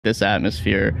this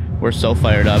atmosphere. We're so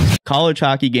fired up. College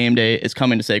Hockey Game Day is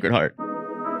coming to Sacred Heart.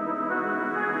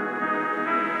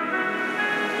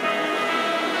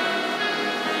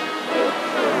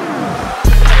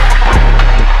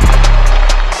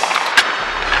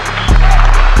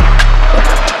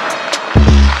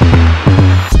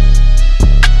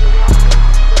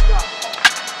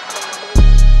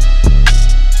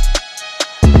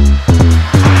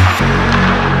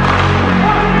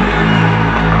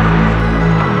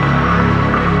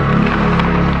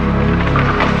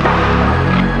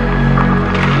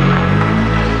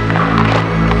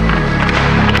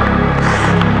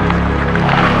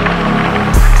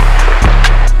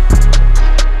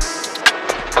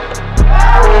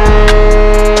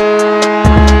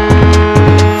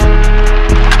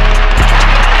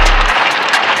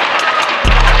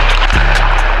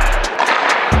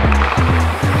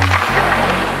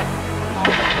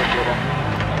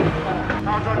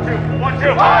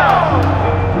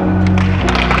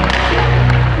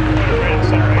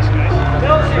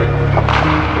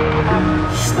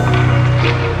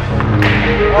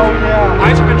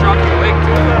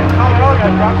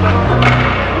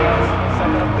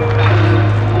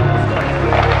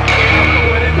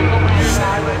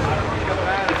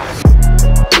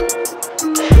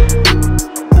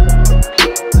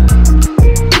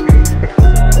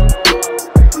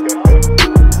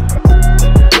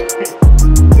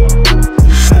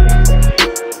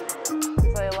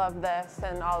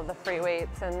 And all of the free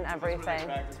weights and everything.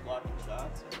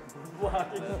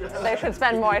 They should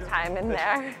spend more time in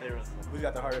there. Who's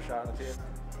got the hardest shot on the team?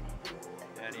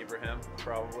 And Ibrahim,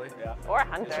 probably. Yeah. Or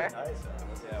Hunter. Nice.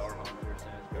 Yeah, or Hunter.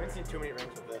 We haven't seen too many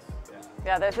rings with this.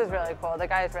 Yeah, this is really cool. The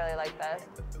guys really like this.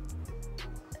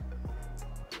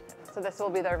 So this will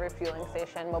be their refueling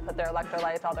station. We'll put their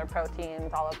electrolytes, all their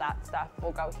proteins, all of that stuff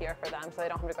will go here for them, so they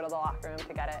don't have to go to the locker room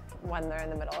to get it when they're in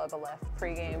the middle of a lift,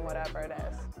 pre-game, whatever it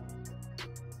is.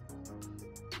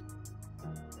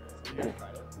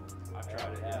 I've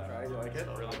tried it, yeah. You like it?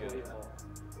 It's really good.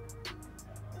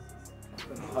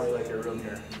 How do you like your room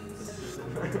here?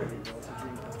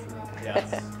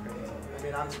 Yes. I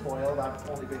mean, I'm spoiled. I've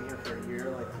only been here for a year.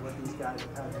 Like, what these guys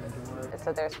have had to endure.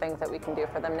 So there's things that we can do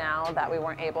for them now that we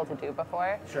weren't able to do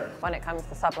before. Sure. When it comes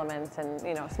to supplements and,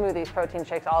 you know, smoothies, protein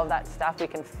shakes, all of that stuff, we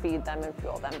can feed them and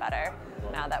fuel them better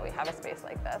now that we have a space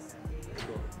like this.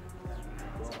 Cool.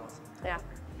 Yeah,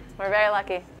 we're very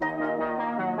lucky.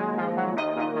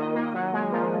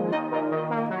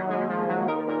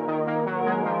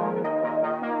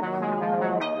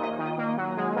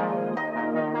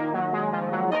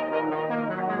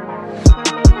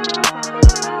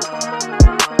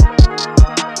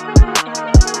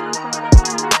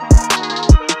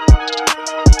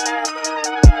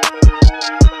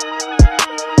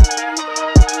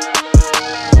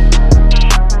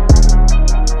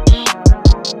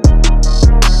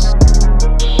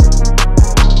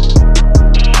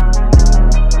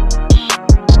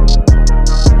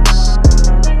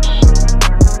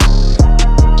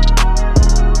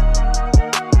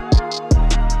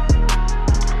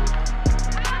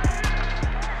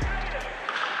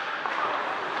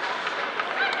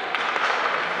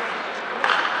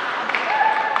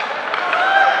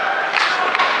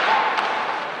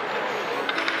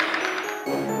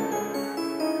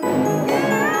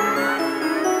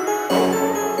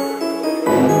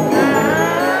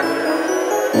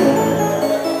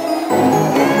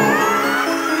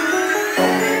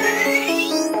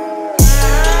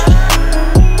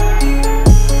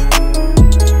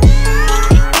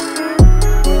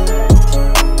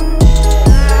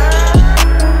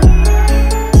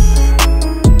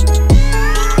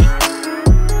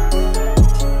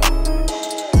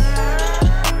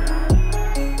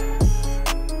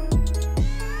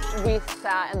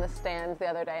 Sat in the stands the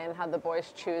other day and had the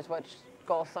boys choose which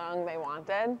goal song they wanted.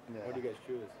 Yeah. What do you guys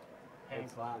choose? Hand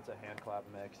clap. It's a hand clap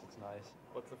mix. It's nice.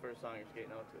 What's the first song you're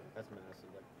skating out to? That's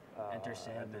Minnesota. Enter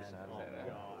Sandman.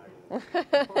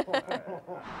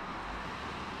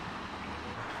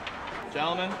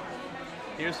 Gentlemen,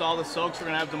 here's to all the soaks we're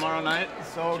going to have tomorrow night.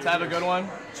 Let's have a good one.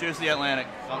 Cheers to the Atlantic.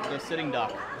 The sitting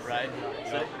duck, right?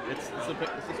 Yep. It's the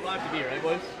spot to be, right,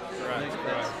 boys? Correct.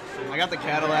 I got the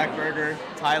Cadillac burger.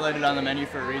 It's highlighted on the menu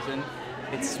for a reason.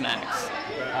 It smacks.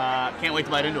 Can't wait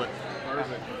to bite into it.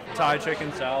 Perfect. Thai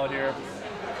chicken salad here.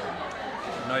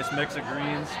 Nice mix of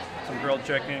greens, some grilled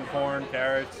chicken, corn,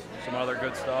 carrots, some other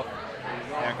good stuff.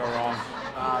 Can't go wrong.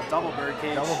 Double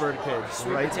birdcage. Double birdcage.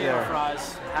 Sweet right potato there.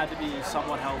 fries had to be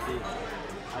somewhat healthy.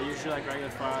 I usually like regular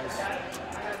fries,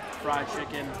 fried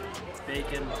chicken,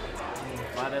 bacon,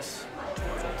 lettuce.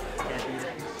 Can't beat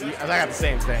it. I got the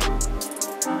same thing.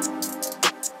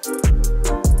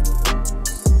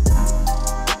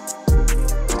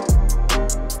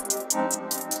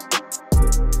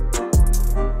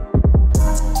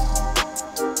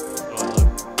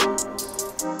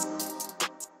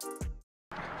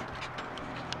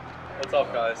 What's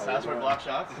up, guys? Password block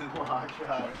shots. Block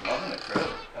shot. Loving it, Chris.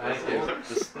 Thank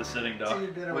you. The sitting duck.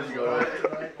 What'd you go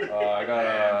with? I got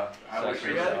a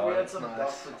sesame We had salad. some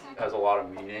ducks with you. Has a lot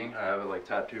of meaning. I have it like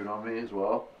tattooed on me as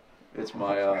well. It's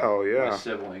my Hell yeah. my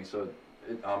sibling. So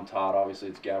I'm Todd. Obviously,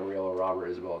 it's Gabriella, Robert,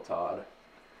 Isabella, Todd.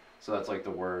 So that's like the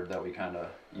word that we kind of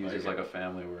use as like a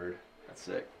family word. That's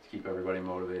sick. To keep everybody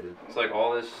motivated. It's like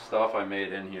all this stuff I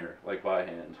made in here, like by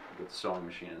hand with the sewing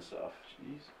machine and stuff.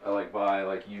 Jeez. I like buy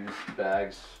like used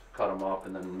bags, cut them up,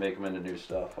 and then make them into new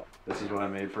stuff. This is what I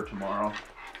made for tomorrow.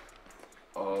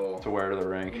 Oh. To wear to the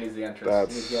rink. He needs the entrance.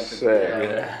 That's sick.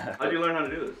 Yeah. How'd you learn how to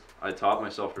do this? I taught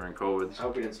myself during COVID. I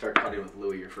hope you didn't start cutting with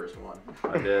Louis your first one.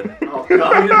 I did. Oh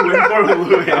God, you didn't win for it with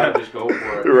Louis. I just go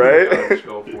for it. Right? I just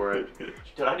go for it. Dude,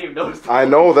 I didn't even notice. I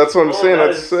know, that's what I'm saying, that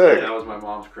that's is sick. That was my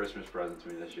mom's Christmas present to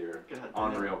me this year. God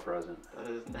damn. Unreal present. That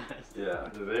is nice. Yeah.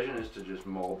 The vision is to just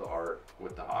mold the art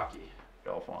with the hockey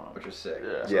golf on them. Which is sick. Yeah,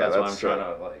 Yeah, that's why I'm that's trying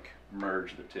to like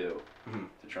merge the two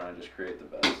to try and just create the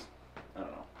best. I don't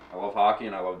know. I love hockey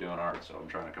and I love doing art, so I'm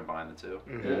trying to combine the two.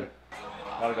 Yeah.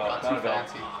 Gotta go. Not too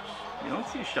fancy. You don't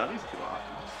see shutties too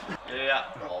often. Yeah.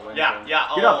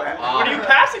 Get up, man. What are you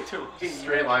passing to?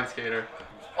 Straight line skater.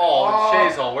 Oh,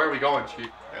 Shazel, where are we going, Chief?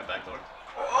 Yeah, back door.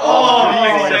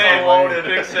 Oh, Big save. loaded.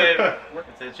 Big save.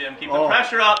 That's it, Jim. Keep the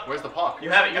pressure up. Where's the puck? You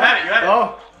have it. You have it. You have it.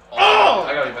 Oh, Oh!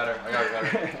 I gotta be better. I gotta be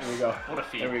better. here we go. What a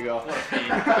feed. There we go. What a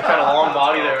feed. I tried a long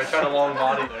body there. I tried a long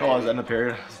body. Oh, I was in the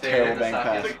period. Terrible bank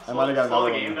pass. I might have got Slow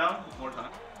another the game one. down. More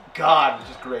time. God, it's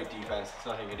just great defense. It's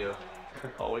nothing you can do.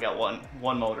 Oh, we got one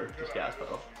motor. Just gas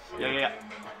pedal. Yeah.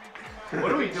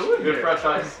 What are we doing Good here? fresh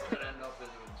ice.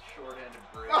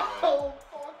 Oh,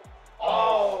 fuck.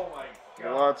 Oh my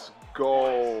god. Let's go.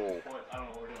 I don't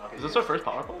know what we're doing. Is this our first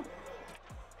power play?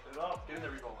 Get it up. Get in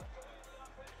there, Revolt.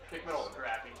 Kick middle.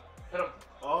 Scrappy. Hit him.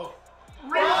 Oh.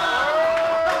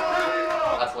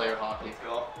 That's layer hockey. Let's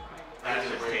go. That's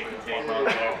just tape and tape out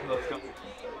there. Let's go.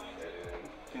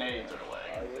 Canadians are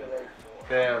away.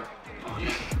 Damn.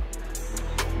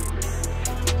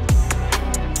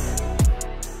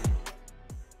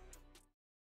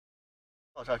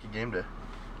 Hockey GameDay.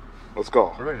 Let's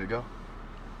go. We're ready to go.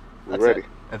 We're ready.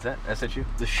 That's it. SHU.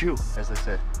 The shoe, as they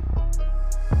say.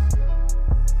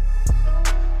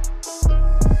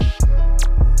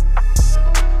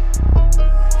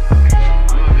 I'm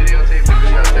gonna videotape the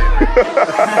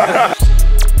videotape.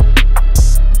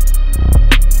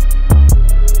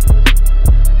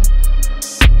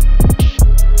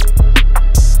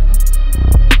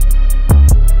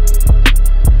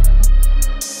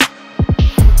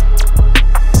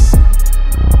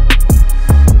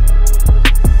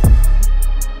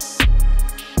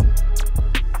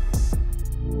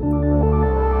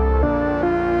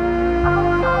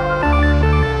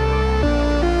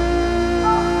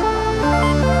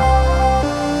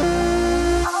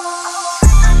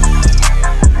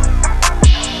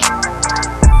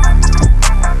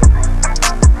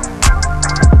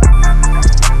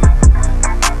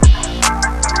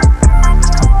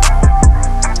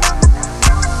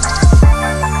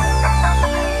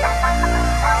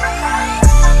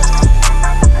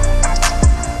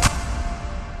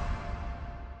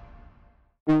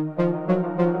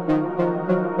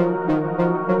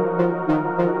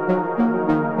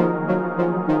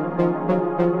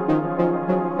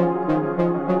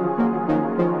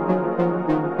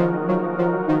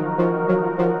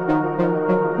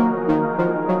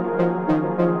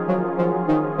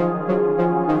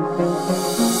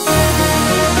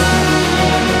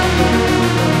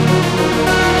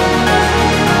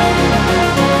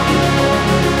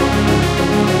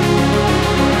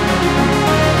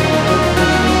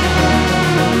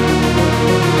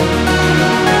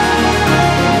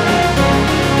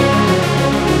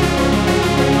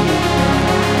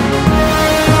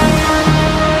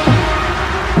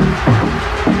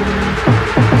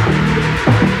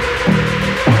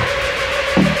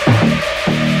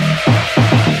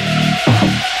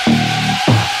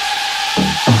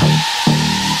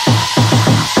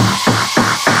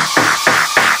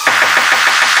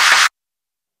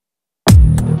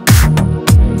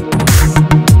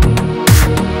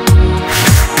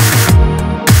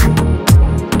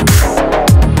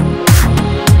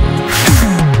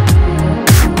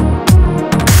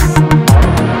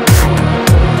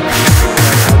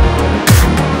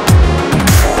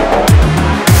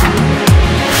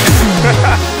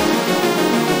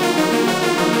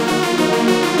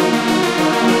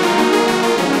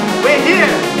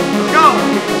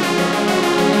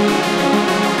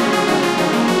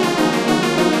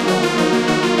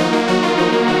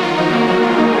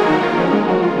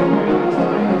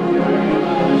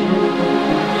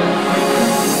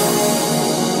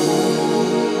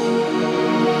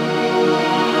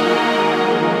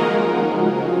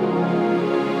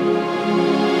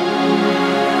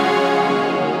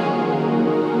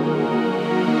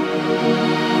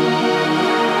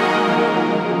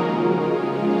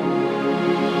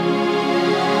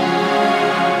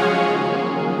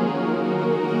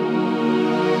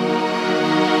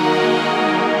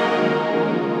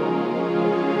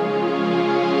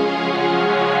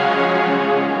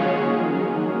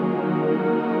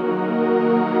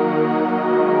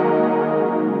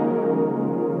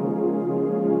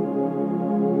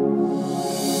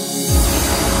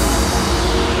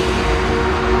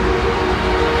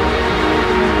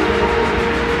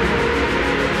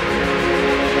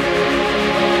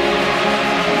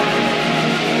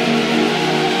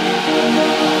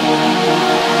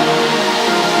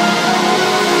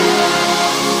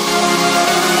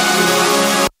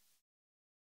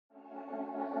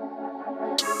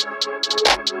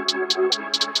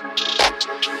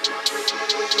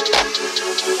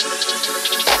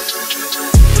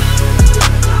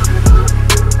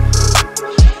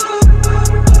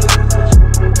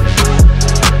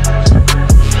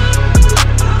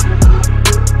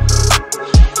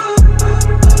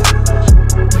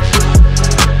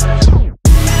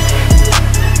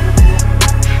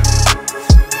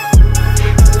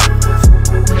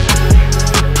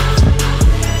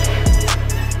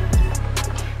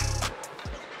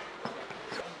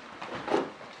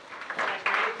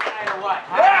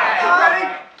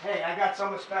 Hey, I got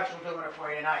something special doing it for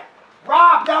you tonight.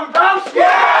 Rob Dombrowski!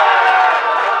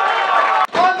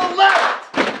 On the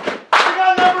left, we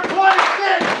got number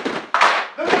 26,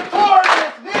 the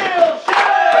notorious Neil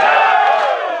Shea!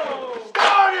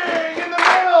 Starting in the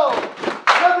middle,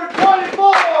 number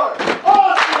 24,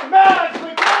 Austin Max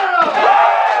McCarroll!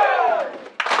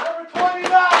 Number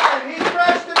 29, he's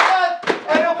fresh to death,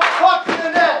 and he'll put pucks in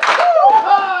the net.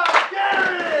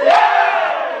 Gary!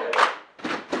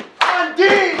 On D,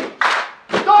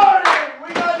 starting, we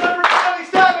got number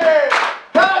 27,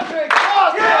 Patrick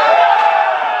Austin!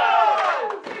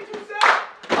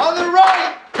 On the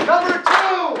right, number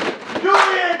 2,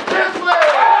 Julian Kisley!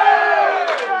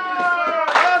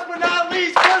 Last but not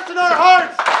least, first in our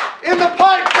hearts, in the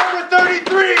pipe, number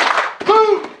 33,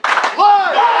 Luke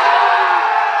Lund!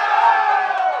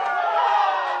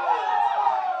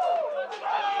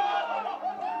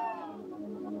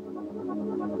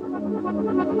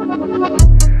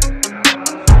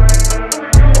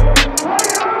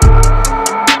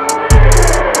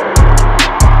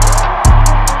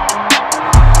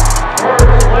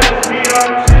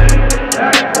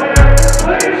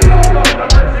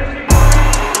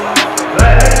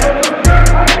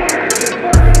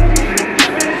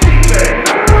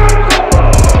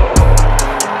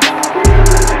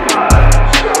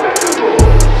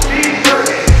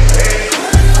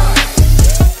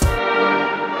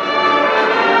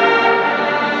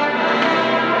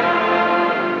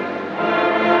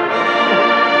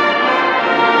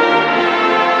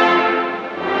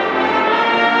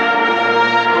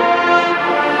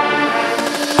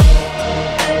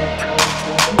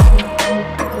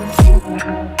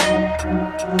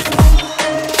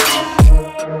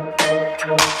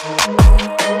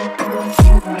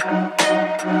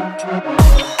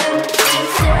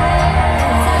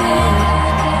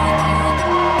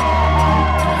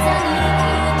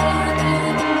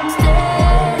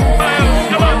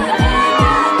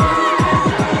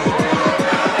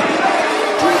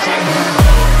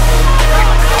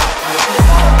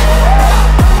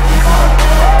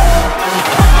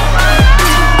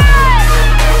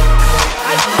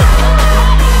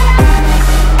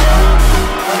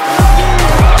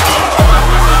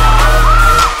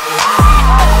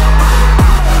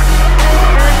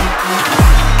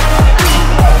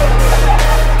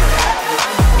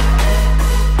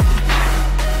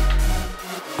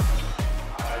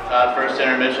 First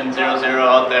intermission, 0-0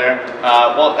 out there.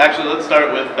 Well, actually, let's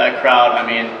start with that crowd. I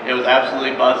mean, it was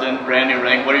absolutely buzzing, brand new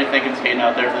rink. What are you thinking skating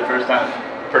out there for the first time?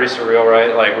 Pretty surreal,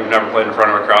 right? Like, we've never played in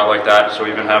front of a crowd like that, so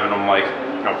we've been having them, like,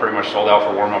 you know, pretty much sold out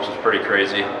for warm-ups is pretty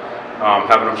crazy.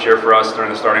 Having them cheer for us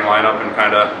during the starting lineup and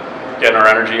kind of getting our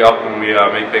energy up when we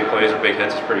make big plays or big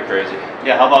hits is pretty crazy.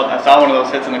 Yeah, how about, I saw one of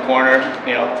those hits in the corner,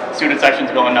 you know, student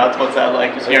section's going nuts. What's that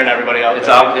like, just hearing everybody out there?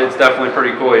 It's definitely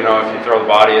pretty cool, you know, if you throw the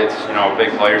body, it's, you know, a big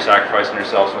play, you're sacrificing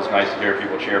yourself, so it's nice to hear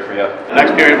people cheer for you. The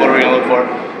next period, what are we going to look for?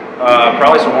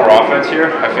 Probably some more offense here.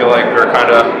 I feel like we're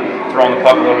kind of throwing the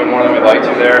puck a little bit more than we'd like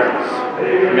to there.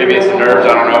 Maybe it's the nerves,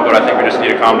 I don't know, but I think we just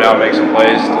need to calm down, make some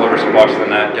plays, deliver some pucks to the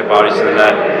net, get bodies to the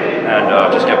net, and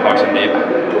just get pucks in deep.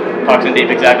 Pucks in deep,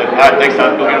 exactly. All right, thanks,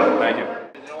 Todd. Go get it. Thank you.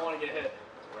 They don't want to get hit.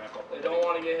 They don't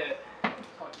want to get hit.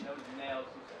 Nails.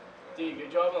 D,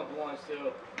 good job on the blue lines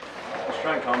too. Let's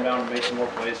try and calm down and make some more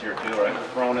plays here too, right? We're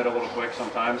throwing it a little quick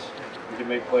sometimes. We can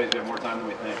make plays, we have more time than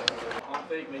we think. On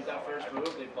fake, make that first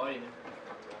move, they bite.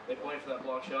 They play for that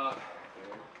block shot.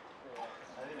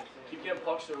 Keep getting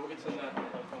pucks through, we'll get to the net.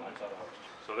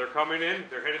 So they're coming in,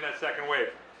 they're hitting that second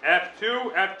wave.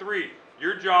 F2, F3,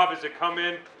 your job is to come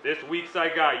in this weak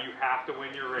side guy. You have to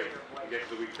win your race against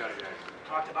the weak side guy. We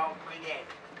talked about pregame,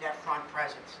 that front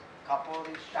presence. A couple of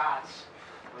these shots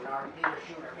with our leader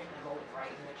shooter hitting the goal right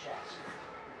in the chest.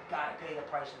 You've got to pay the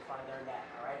price in front of their net,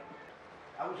 all right?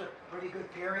 That was a pretty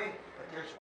good period, but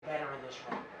there's better in this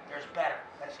one. There's better.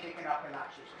 Let's kick it up a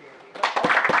notch this period.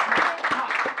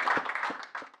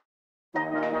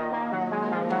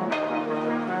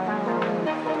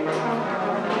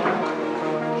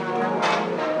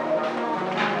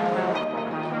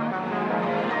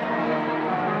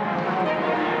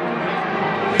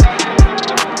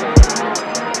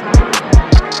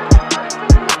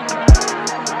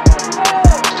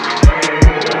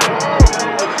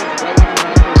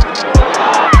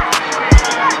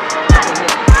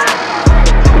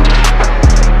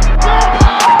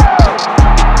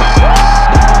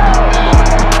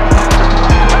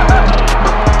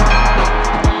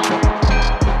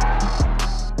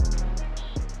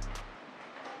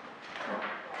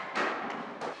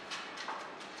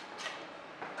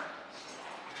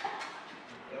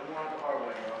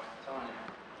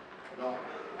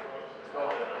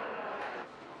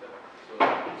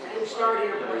 start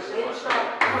here, boys. They didn't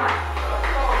start. Come on.